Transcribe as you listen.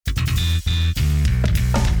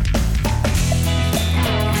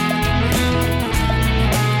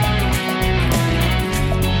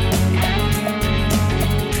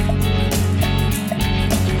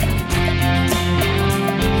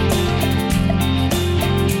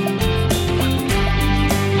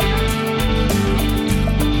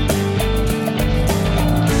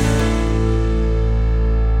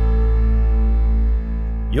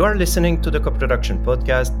You are listening to the co-production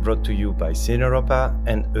podcast brought to you by Cineuropa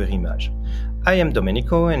and Eurimage. I am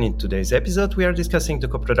Domenico, and in today's episode we are discussing the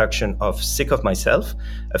co-production of Sick of Myself,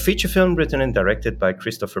 a feature film written and directed by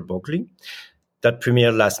Christopher Bogli that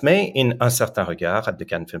premiered last May in Un Certain Regard at the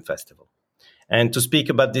Cannes Film Festival. And to speak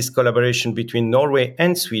about this collaboration between Norway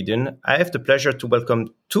and Sweden, I have the pleasure to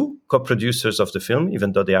welcome two co-producers of the film,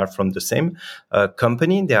 even though they are from the same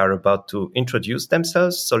company. They are about to introduce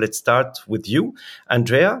themselves. So let's start with you.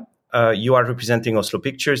 Andrea, you are representing Oslo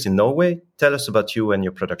Pictures in Norway. Tell us about you and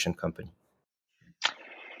your production company.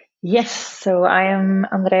 Yes, so I am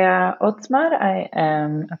Andrea Ottmar. I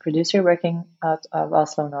am a producer working out of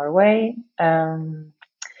Oslo, Norway.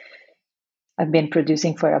 I've been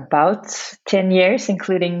producing for about 10 years,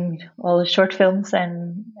 including all short films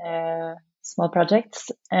and small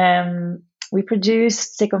projects. We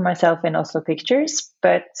produced Sick of Myself in Oslo Pictures,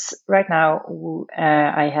 but right now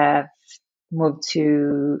I have moved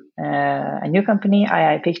to a new company,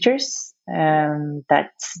 II Pictures,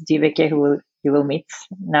 that's Dyveke, who you will meet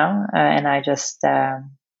now, and I just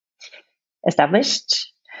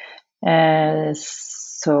established.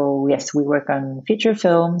 So yes, we work on feature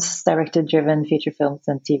films, director-driven feature films,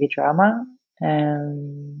 and TV drama.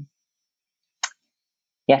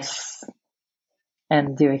 Yes,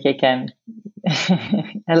 and Dyveke can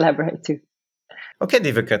elaborate too. Okay,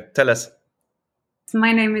 Dyveke, tell us.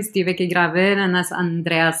 My name is Dyveke Graver, and as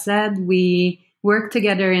Andrea said, we work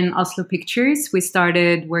together in Oslo Pictures. We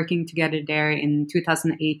started working together there in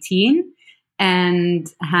 2018. And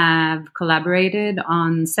have collaborated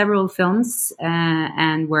on several films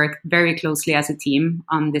and worked very closely as a team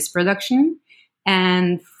on this production.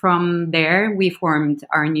 And from there, we formed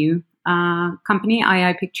our new company,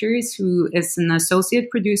 II Pictures, who is an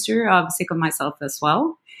associate producer of Sick of Myself as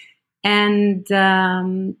well. And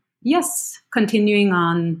yes, continuing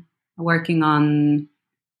on working on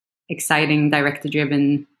exciting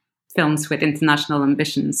director-driven films with international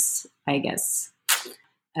ambitions, I guess.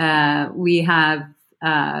 We have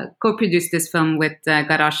co-produced this film with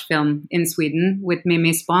Garage Film in Sweden with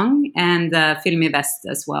Mimi Spong and Film i Vest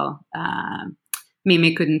as well.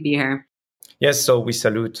 Mimi couldn't be here. Yes, so we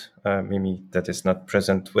salute Mimi that is not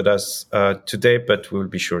present with us today, but we'll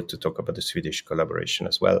be sure to talk about the Swedish collaboration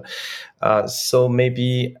as well. So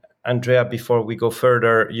maybe, Andrea, before we go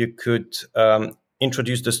further, you could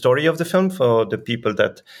introduce the story of the film for the people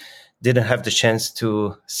that didn't have the chance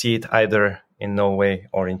to see it either in Norway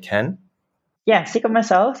or in Cannes? Yeah, Sick of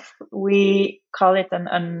Myself. We call it an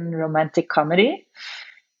unromantic comedy.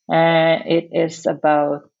 It is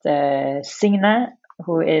about Signe,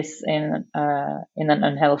 who is in an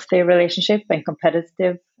unhealthy relationship and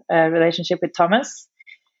competitive relationship with Thomas.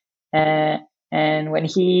 And when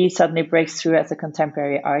he suddenly breaks through as a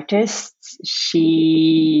contemporary artist,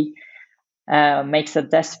 she makes a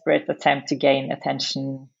desperate attempt to gain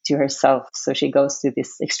attention to herself. So she goes to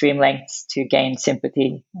this extreme lengths to gain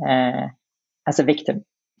sympathy as a victim.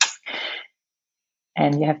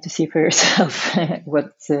 And you have to see for yourself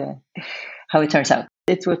how it turns out.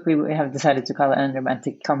 It's what we have decided to call an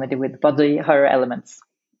unromantic comedy with body horror elements.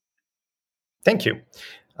 Thank you.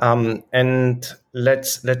 And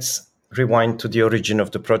let's rewind to the origin of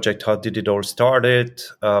the project. How did it all started?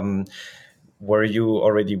 Were you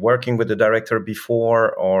already working with the director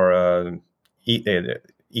before, or he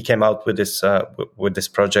came out with this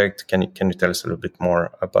project? Can you tell us a little bit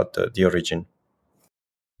more about the origin?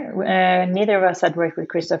 Neither of us had worked with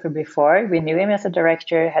Christopher before. We knew him as a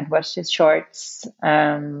director, had watched his shorts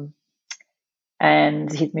and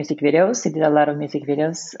his music videos. He did a lot of music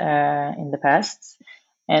videos in the past,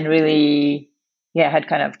 and really, had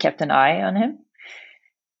kind of kept an eye on him.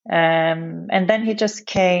 And then he just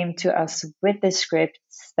came to us with this script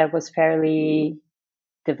that was fairly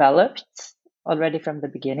developed already from the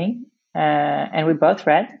beginning. And we both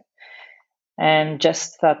read and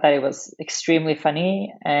just thought that it was extremely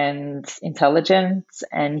funny and intelligent.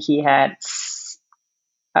 And he had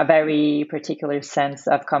a very particular sense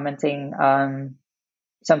of commenting on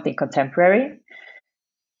something contemporary.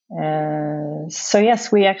 So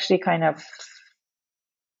yes, we actually kind of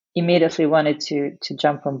immediately wanted to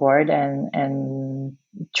jump on board and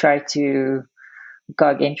try to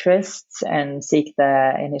gauge interests and seek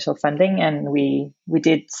the initial funding. And we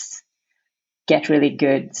did get really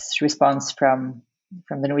good response from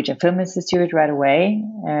the Norwegian Film Institute right away.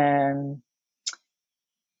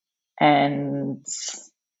 And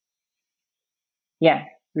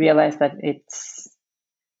realized that it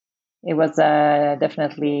was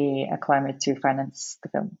definitely a climate to finance the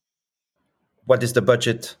film. What is the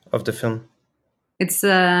budget of the film? It's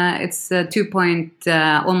almost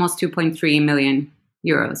 2.3 million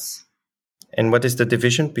euros. And what is the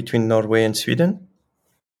division between Norway and Sweden?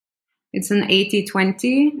 It's an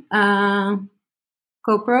 80-20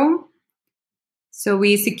 co-pro. So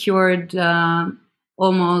we secured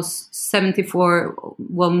almost 74,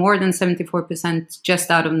 well, more than 74%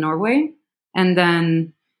 just out of Norway. And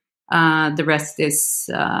then the rest is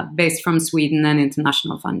based from Sweden and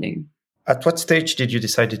international funding. At what stage did you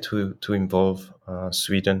decide to involve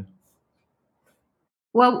Sweden?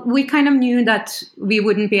 Well, we kind of knew that we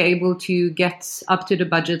wouldn't be able to get up to the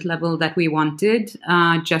budget level that we wanted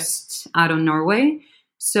just out of Norway.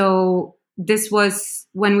 So this was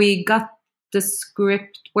when we got the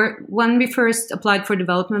script, when we first applied for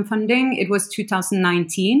development funding, it was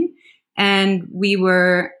 2019. And we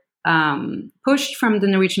were pushed from the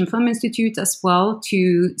Norwegian Film Institute as well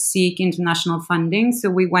to seek international funding. So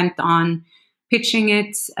we went on pitching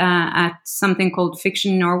it at something called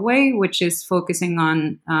Fiction Norway, which is focusing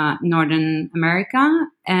on Northern America,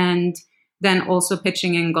 and then also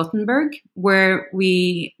pitching in Gothenburg, where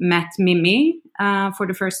we met Mimi for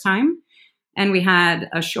the first time. And we had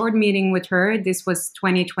a short meeting with her. This was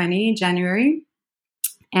 2020, January.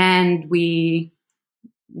 And we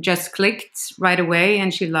just clicked right away,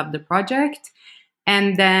 and she loved the project.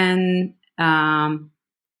 And then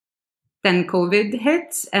COVID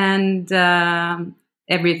hit, and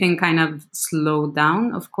everything kind of slowed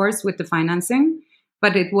down, of course, with the financing.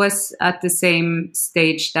 But it was at the same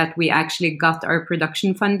stage that we actually got our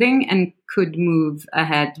production funding and could move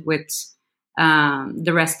ahead with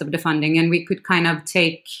the rest of the funding. And we could kind of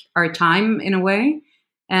take our time in a way.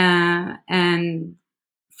 And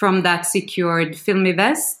from that secured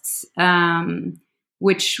Filmivest,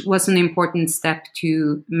 which was an important step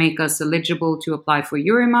to make us eligible to apply for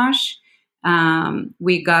Eurimage.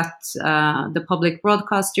 We got the public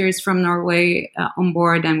broadcasters from Norway on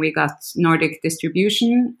board, and we got Nordic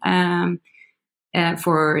distribution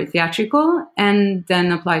for theatrical, and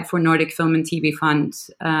then applied for Nordic Film and TV Fund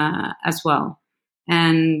as well.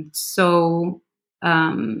 And so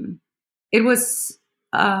it was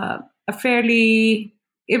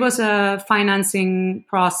it was a financing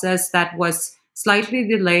process that was slightly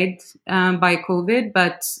delayed by COVID,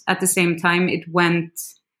 but at the same time, it went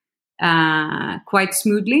quite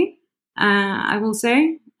smoothly, I will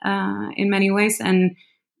say, in many ways. And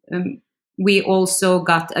we also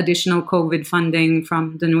got additional COVID funding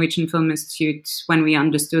from the Norwegian Film Institute when we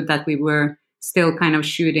understood that we were still kind of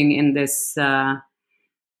shooting in this kind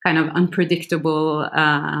of unpredictable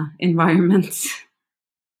environment.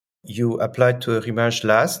 You applied to Eurimage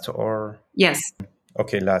last, or? Yes.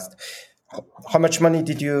 Okay, last. How much money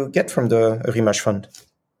did you get from the Eurimage fund?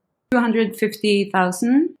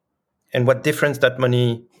 250,000. And what difference that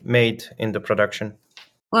money made in the production?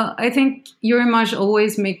 Well, I think Eurimage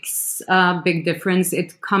always makes a big difference.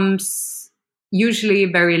 It comes usually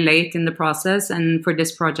very late in the process, and for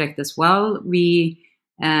this project as well, we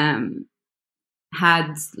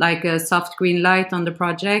had like a soft green light on the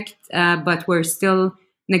project, but we're still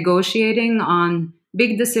negotiating on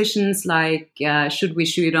big decisions like should we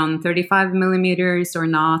shoot on 35 millimeters or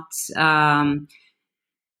not.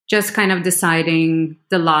 Just kind of deciding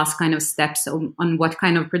the last kind of steps on what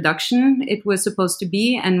kind of production it was supposed to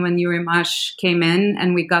be. And when Eurimage came in,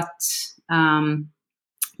 and we got the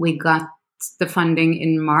funding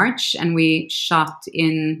in March, and we shot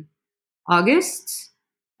in August,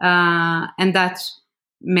 and that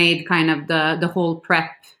made kind of the whole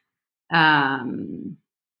prep.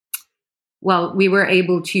 Well, we were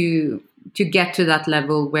able to get to that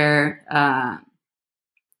level where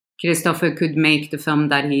Kristoffer could make the film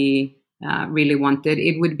that he really wanted.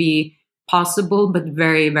 It would be possible, but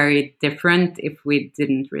very, very different if we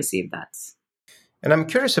didn't receive that. And I'm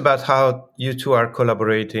curious about how you two are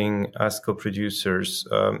collaborating as co-producers.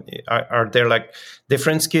 Are there like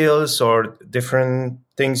different skills or different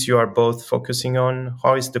things you are both focusing on?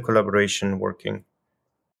 How is the collaboration working?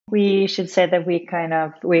 We should say that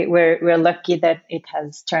we're lucky that it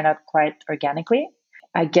has turned out quite organically.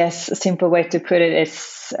 I guess a simple way to put it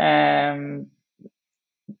is that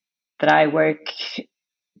I work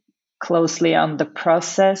closely on the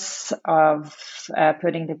process of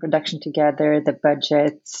putting the production together, the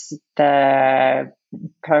budgets, the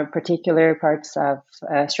particular parts of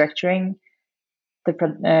structuring the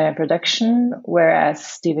production,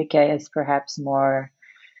 whereas Divike is perhaps more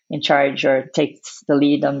in charge or takes the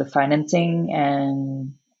lead on the financing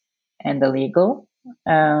and the legal.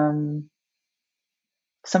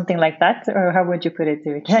 Something like that, or how would you put it,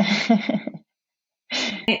 Divike?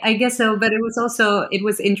 I guess so, but it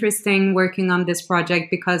was interesting working on this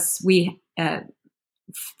project because we,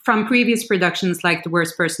 from previous productions like The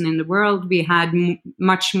Worst Person in the World, we had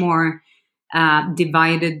much more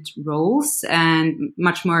divided roles and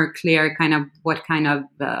much more clear kind of what kind of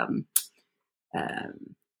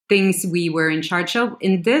things we were in charge of.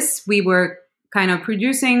 In this, we were kind of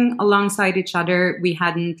producing alongside each other. We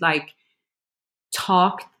hadn't like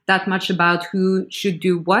talked that much about who should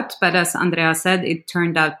do what, but as Andrea said, it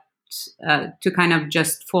turned out to kind of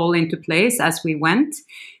just fall into place as we went.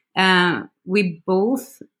 We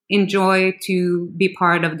both enjoy to be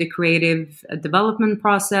part of the creative development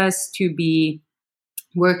process, to be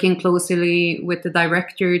working closely with the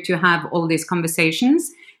director, to have all these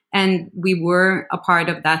conversations. And we were a part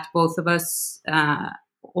of that, both of us,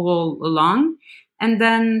 all along. And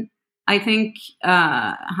then I think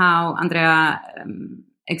how Andrea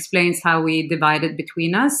explains how we divided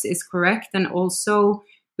between us is correct. And also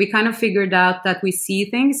we kind of figured out that we see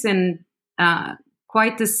things in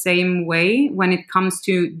quite the same way when it comes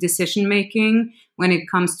to decision making, when it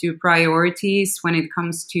comes to priorities, when it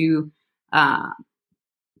comes to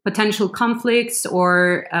potential conflicts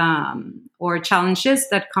or challenges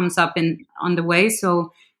that comes up on the way.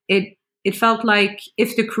 So it felt like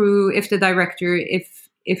if the crew, if the director, if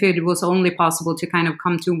it was only possible to kind of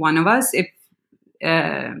come to one of us, if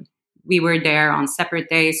we were there on separate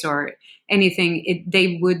days or anything,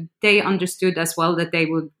 they understood as well that they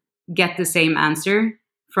would get the same answer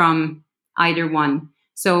from either one.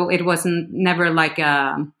 So it wasn't never like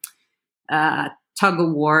a tug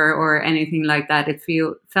of war or anything like that. It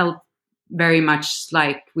felt very much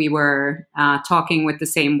like we were talking with the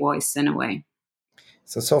same voice in a way.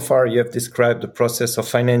 So far you have described the process of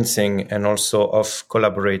financing and also of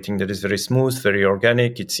collaborating that is very smooth, very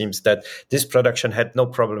organic. It seems that this production had no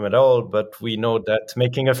problem at all, but we know that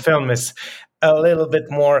making a film is a little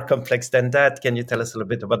bit more complex than that. Can you tell us a little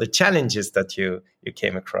bit about the challenges that you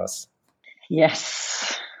came across?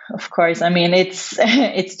 Yes, of course. I mean, it's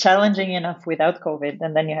challenging enough without COVID,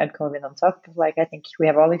 and then you had COVID on top, like I think we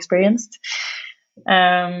have all experienced.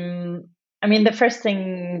 I mean, the first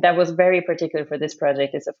thing that was very particular for this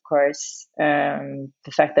project is, of course,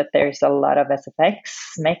 the fact that there's a lot of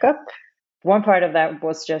SFX makeup. One part of that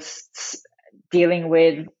was just dealing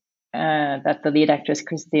with that the lead actress,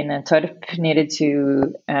 Christine Torp, needed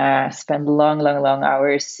to spend long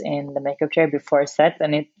hours in the makeup chair before set.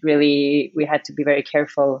 And we had to be very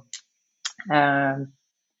careful how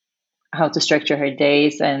to structure her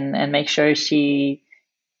days and make sure she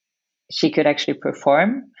could actually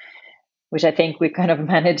perform, which I think we kind of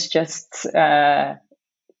managed just, it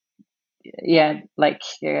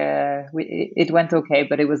went okay,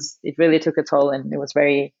 but it really took a toll and it was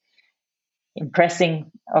very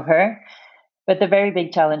impressing of her. But the very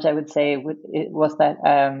big challenge, I would say, was that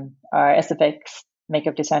our SFX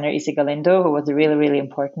makeup designer, Isi Galindo, who was a really, really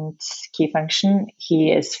important key function,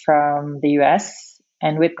 he is from the US.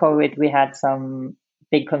 And with COVID, we had some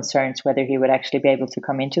big concerns whether he would actually be able to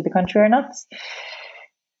come into the country or not.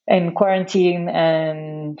 And quarantine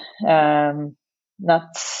and not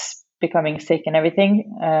becoming sick and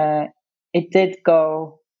everything, it did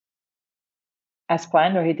go as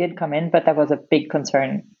planned, or he did come in, but that was a big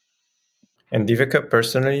concern. And Divika,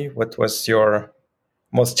 personally, what was your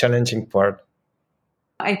most challenging part?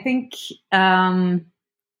 I think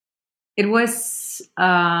it was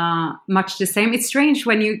much the same. It's strange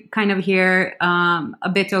when you kind of hear a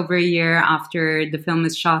bit over a year after the film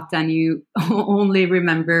is shot and you only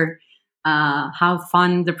remember how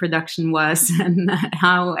fun the production was and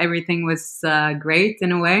how everything was great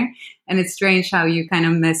in a way. And it's strange how you kind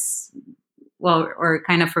of or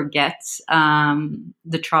kind of forget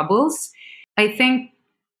the troubles. I think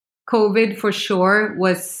COVID for sure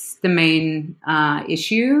was the main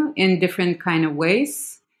issue in different kind of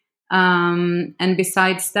ways. And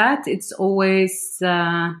besides that, it's always,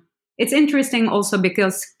 it's interesting also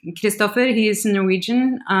because Kristoffer, he is a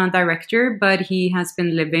Norwegian director, but he has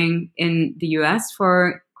been living in the US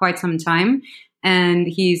for quite some time. And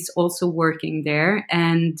he's also working there.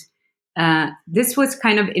 And this was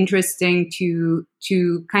kind of interesting to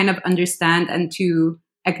kind of understand and to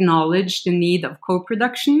acknowledge the need of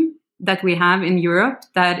co-production that we have in Europe.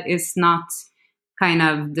 That is not kind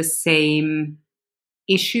of the same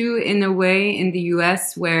issue in a way in the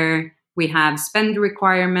US, where we have spend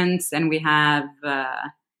requirements and we have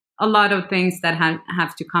a lot of things that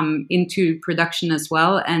have to come into production as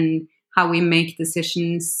well, and how we make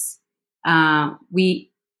decisions.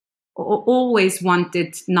 We always want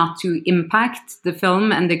it not to impact the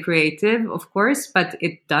film and the creative, of course, but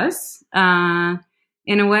it does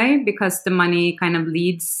in a way, because the money kind of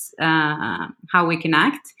leads how we can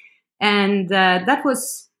act. And that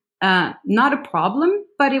was not a problem,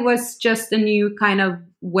 but it was just a new kind of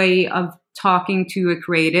way of talking to a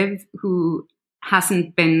creative who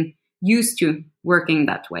hasn't been used to working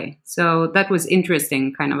that way. So that was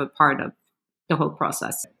interesting, kind of a part of the whole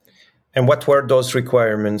process. And what were those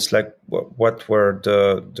requirements? Like, what were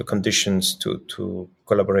the conditions to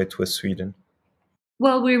collaborate with Sweden?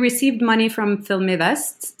 Well, we received money from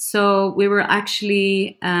Filminvest. So we were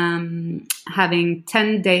actually having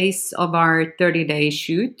 10 days of our 30-day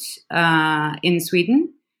shoot in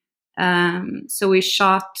Sweden. So we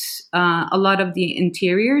shot a lot of the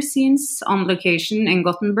interior scenes on location in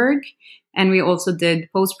Gothenburg. And we also did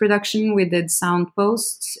post-production. We did sound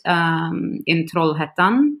post in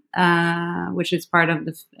Trollhättan, which is part of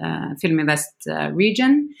the Filminvest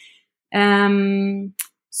region.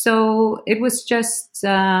 So it was just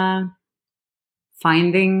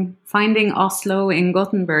finding Oslo in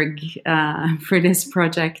Gothenburg for this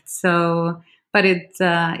project. So, but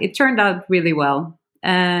it turned out really well.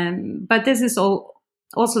 But this is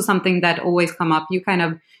also something that always come up. You kind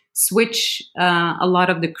of switch a lot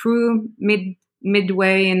of the crew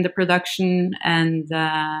midway in the production, and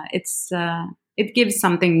it gives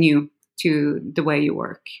something new to the way you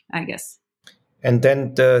work, I guess. And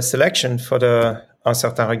then the selection for the Un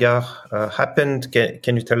Certain Regard happened.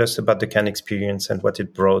 Can you tell us about the Cannes experience and what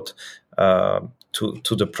it brought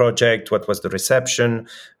to the project? What was the reception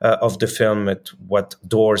of the film? What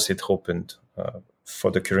doors it opened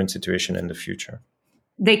for the current situation and the future?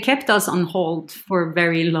 They kept us on hold for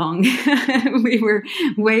very long. We were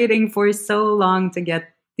waiting for so long to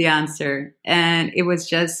get the answer, and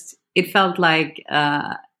it felt like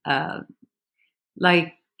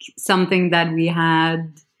something that we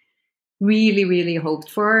had really, really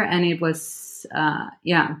hoped for, and it was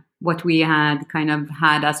what we had kind of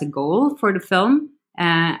had as a goal for the film.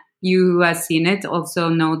 You who has seen it also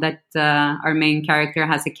know that our main character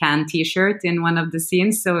has a Cannes t-shirt in one of the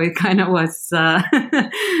scenes, so it kind of was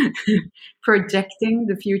projecting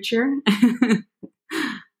the future.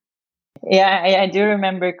 Yeah, I do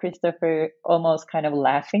remember Christopher almost kind of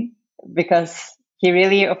laughing, because he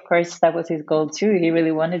really, of course, that was his goal too. He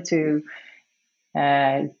really wanted to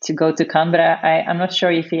go to Cannes, but I'm not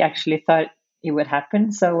sure if he actually thought it would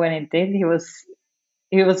happen. So when it did, he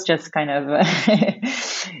was just kind of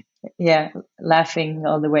laughing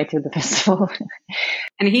all the way to the festival.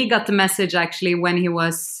 And he got the message actually when he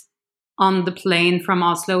was on the plane from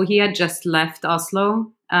Oslo. He had just left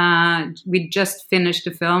Oslo. We just finished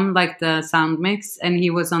the film, like the sound mix, and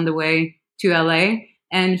he was on the way to LA,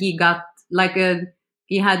 and he got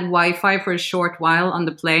he had Wi-Fi for a short while on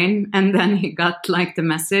the plane, and then he got like the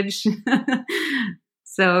message.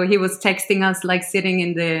 So he was texting us, like sitting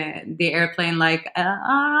in the airplane, like,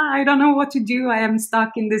 I don't know what to do. I am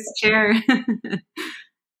stuck in this chair.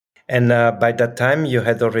 And by that time, you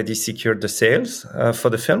had already secured the sales for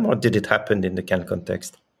the film, or did it happen in the Cannes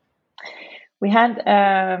context? We had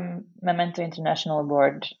Memento International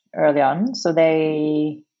Board early on, so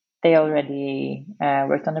they already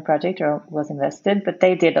worked on the project or was invested, but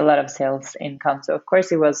they did a lot of sales in Cannes. So of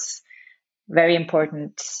course it was very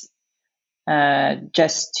important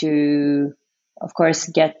just to, of course,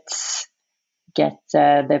 get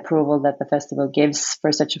the approval that the festival gives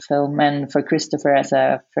for such a film, and for Christopher as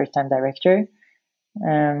a first-time director.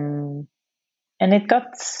 And it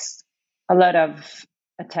got a lot of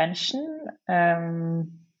attention,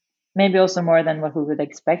 maybe also more than what we would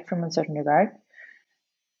expect from A Certain Regard.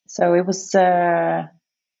 So it was,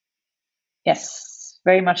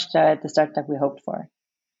 very much the start that we hoped for.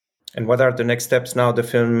 And what are the next steps now? The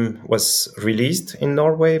film was released in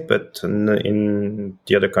Norway, but in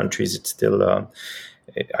the other countries, it's still,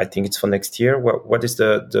 I think it's for next year. What is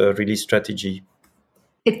the release strategy?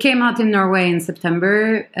 It came out in Norway in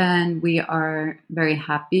September, and we are very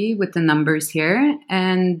happy with the numbers here.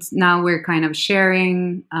 And now we're kind of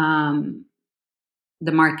sharing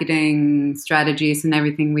the marketing strategies and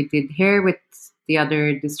everything we did here with the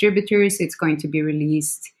other distributors. It's going to be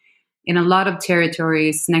released in a lot of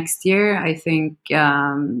territories next year. I think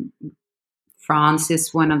France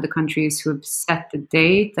is one of the countries who've set the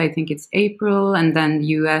date. I think it's April, and then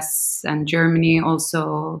US and Germany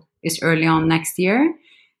also is early on next year.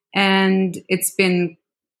 And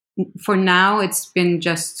for now, it's been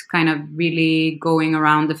just kind of really going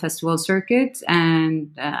around the festival circuit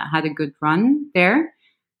and had a good run there.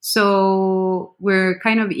 So we're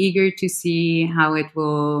kind of eager to see how it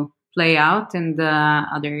will play out in the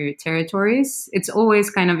other territories. It's always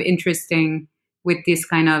kind of interesting with this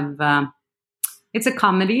kind of, it's a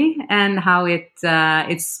comedy, and how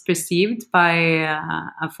it's perceived by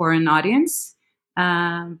a foreign audience.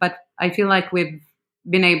 But I feel like we've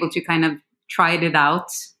been able to kind of try it out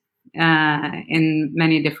in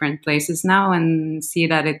many different places now and see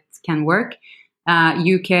that it can work.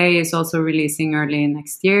 UK is also releasing early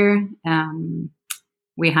next year.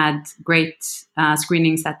 We had great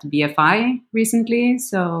screenings at BFI recently,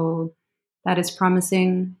 so that is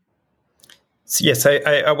promising. Yes,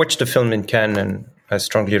 I watched the film in Cannes and I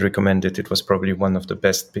strongly recommend it. It was probably one of the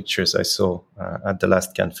best pictures I saw at the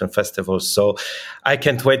last Cannes Film Festival. So I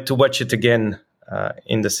can't wait to watch it again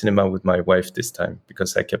in the cinema with my wife this time,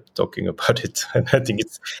 because I kept talking about it. And I think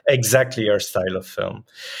it's exactly our style of film.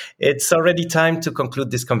 It's already time to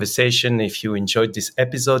conclude this conversation. If you enjoyed this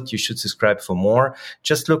episode, you should subscribe for more.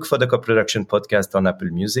 Just look for the Co-Production Podcast on Apple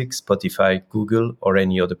Music, Spotify, Google, or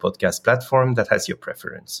any other podcast platform that has your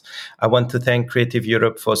preference. I want to thank Creative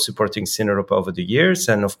Europe for supporting Cineuropa over the years,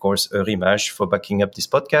 and of course, Eurimage for backing up this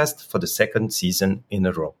podcast for the second season in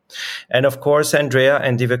a row. And of course, Andrea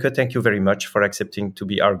and Diveke, thank you very much for accepting to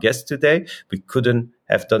be our guest today. We couldn't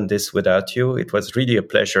have done this without you. It was really a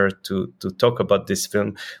pleasure to talk about this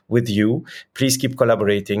film with you. Please keep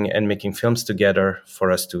collaborating and making films together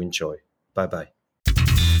for us to enjoy. Bye-bye.